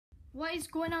What is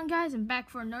going on, guys? I'm back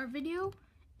for another video,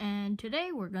 and today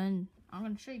I'm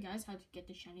gonna show you guys how to get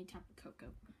the shiny Tapu Koko.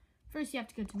 First, you have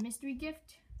to go to mystery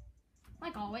gift,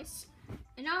 like always,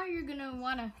 and now you're gonna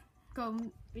wanna go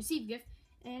receive gift.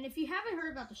 And if you haven't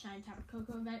heard about the shiny Tapu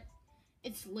Koko event,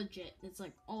 it's legit. It's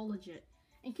like all legit.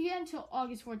 And you can get until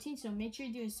August 14th, so make sure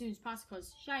you do it as soon as possible.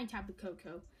 Because shiny Tapu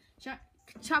Koko,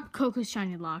 Tapu Koko's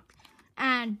shiny locked,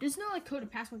 and there's no like code or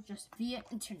password, just via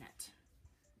internet.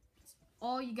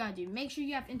 All you gotta do. Make sure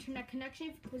you have internet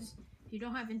connection, because if you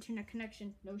don't have internet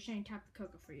connection, no shiny Tapu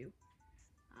Koko for you.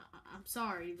 I'm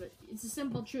sorry, but it's a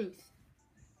simple truth.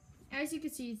 As you can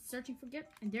see, it's searching for gift,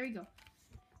 and there you go.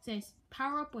 It says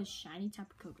power up with shiny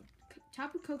Tapu Koko.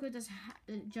 Tapu Koko doesn't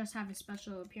just have a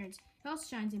special appearance. It also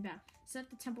shines in battle. Set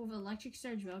the temple of electric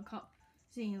surge will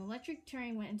seeing electric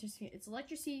terrain when enters its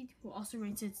electricity will also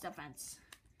raise its defense.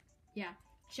 Yeah,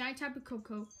 shiny Tapu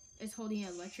Koko is holding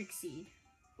an electric seed,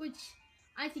 which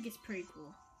I think it's pretty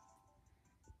cool.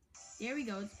 There we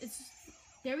go.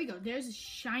 There we go. There's a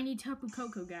shiny Tapu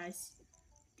Koko, guys.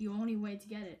 The only way to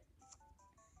get it.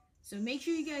 So make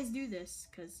sure you guys do this,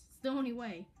 because it's the only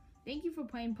way. Thank you for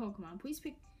playing Pokemon. Please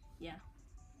pick... Yeah.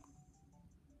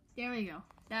 There we go.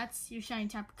 That's your shiny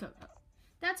Tapu Koko.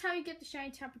 That's how you get the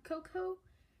shiny Tapu Koko.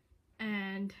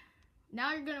 And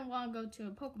now you're going to want to go to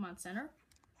a Pokemon Center,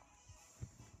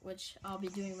 which I'll be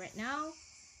doing right now.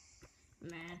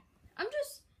 Man,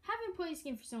 haven't played this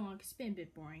game for so long because it's been a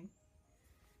bit boring.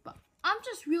 But I'm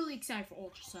just really excited for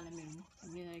Ultra Sun and Moon.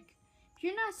 I mean, like, if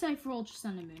you're not excited for Ultra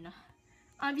Sun and Moon,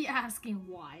 I'd be asking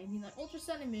why. I mean, like, Ultra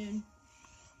Sun and Moon,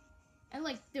 and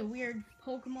like the weird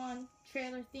Pokemon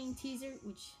trailer thing teaser,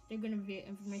 which they're gonna reveal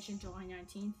information July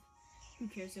 19th. Who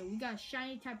cares? So we got a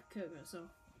shiny Tapu Koko. So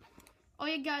all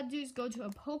you gotta do is go to a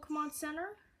Pokemon Center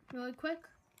really quick,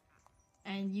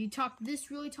 and you talk to this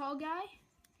really tall guy.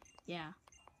 Yeah,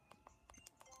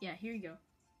 here you go.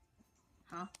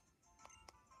 Huh?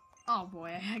 Oh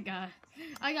boy, I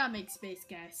gotta make space,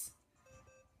 guys.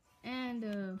 And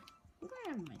who do I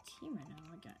have in my team right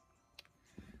now?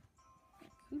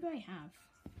 Who do I have?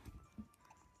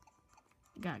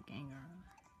 I got Gengar.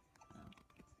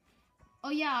 Oh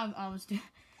yeah, I was doing.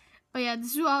 Oh yeah,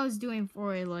 this is what I was doing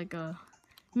for a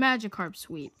Magikarp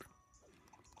sweep.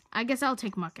 I guess I'll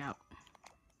take Muck out.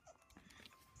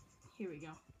 Here we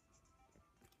go.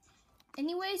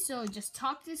 Anyway, so just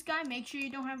talk to this guy. Make sure you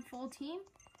don't have a full team.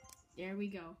 There we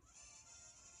go.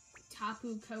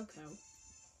 Tapu Koko.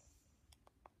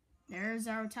 There's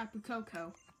our Tapu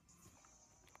Koko.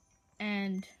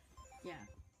 And, yeah.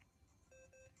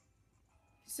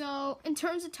 So, in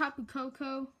terms of Tapu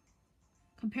Koko,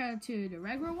 compared to the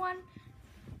regular one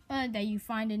that you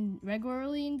find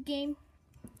regularly in the game,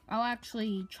 I'll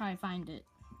actually try to find it.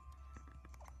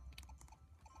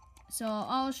 So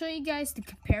I'll show you guys the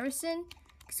comparison,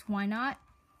 because why not?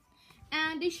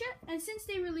 And since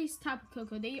they released Tapu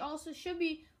Koko, they also should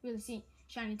be releasing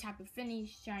shiny Tapu Fini,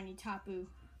 shiny Tapu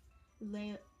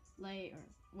Lele, or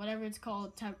whatever it's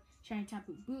called, shiny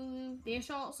Tapu Bulu. They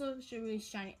also should release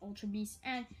shiny Ultra Beast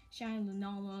and shiny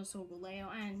Lunala, Solgaleo,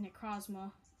 and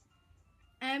Necrozma,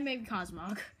 and maybe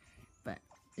Cosmog. But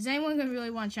is anyone gonna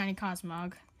really want shiny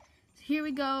Cosmog? So here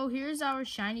we go. Here's our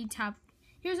shiny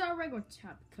Here's our regular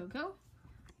Tapu Koko.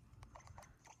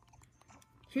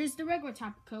 Here's the regular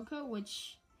Tapu Koko,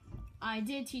 which I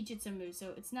did teach it some moves,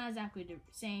 so it's not exactly the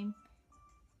same.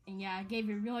 And yeah, I gave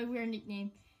it a really weird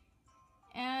nickname.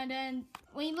 And then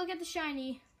when you look at the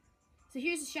shiny, so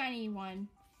here's the shiny one.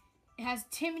 It has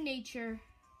timid nature.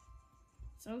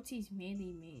 So OT's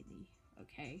melee.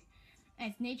 Okay. And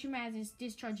its nature madness,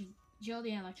 discharge,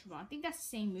 agility, and electric ball. I think that's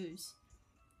the same moves.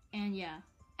 And yeah.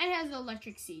 And it has the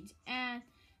electric seeds. And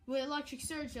with electric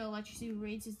surge, the electric seed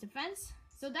raises its defense.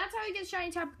 So that's how you get shiny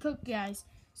Tapu Koko, guys.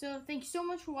 So thank you so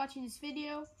much for watching this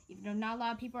video. Even though not a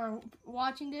lot of people are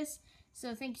watching this.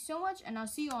 So thank you so much, and I'll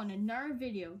see you on another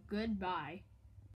video. Goodbye.